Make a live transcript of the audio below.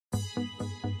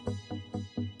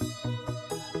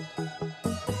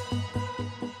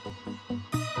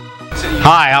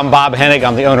Hi, I'm Bob Hennig.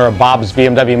 I'm the owner of Bob's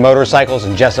BMW Motorcycles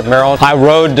in Jessup, Maryland. I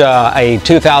rode a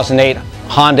 2008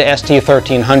 Honda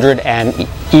ST1300 and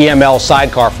EML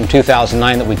sidecar from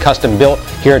 2009 that we custom built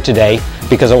here today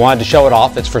because I wanted to show it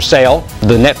off. It's for sale.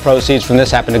 The net proceeds from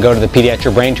this happen to go to the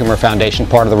Pediatric Brain Tumor Foundation,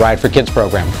 part of the Ride for Kids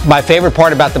program. My favorite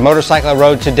part about the motorcycle I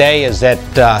rode today is that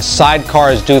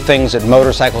sidecars do things that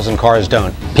motorcycles and cars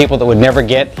don't. People that would never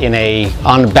get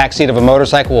on the back seat of a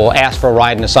motorcycle will ask for a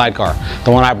ride in a sidecar.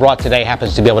 The one I brought today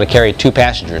happens to be able to carry 2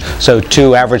 passengers. So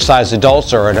 2 average-sized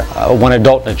adults or 1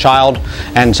 adult and a child,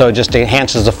 and so it just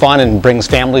enhances the fun and brings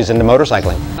families into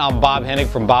motorcycling. I'm Bob Hennig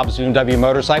from Bob's BMW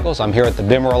Motorcycles. I'm here at the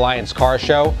Bimmer Alliance Car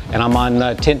Show, and I'm on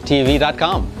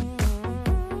tinttv.com.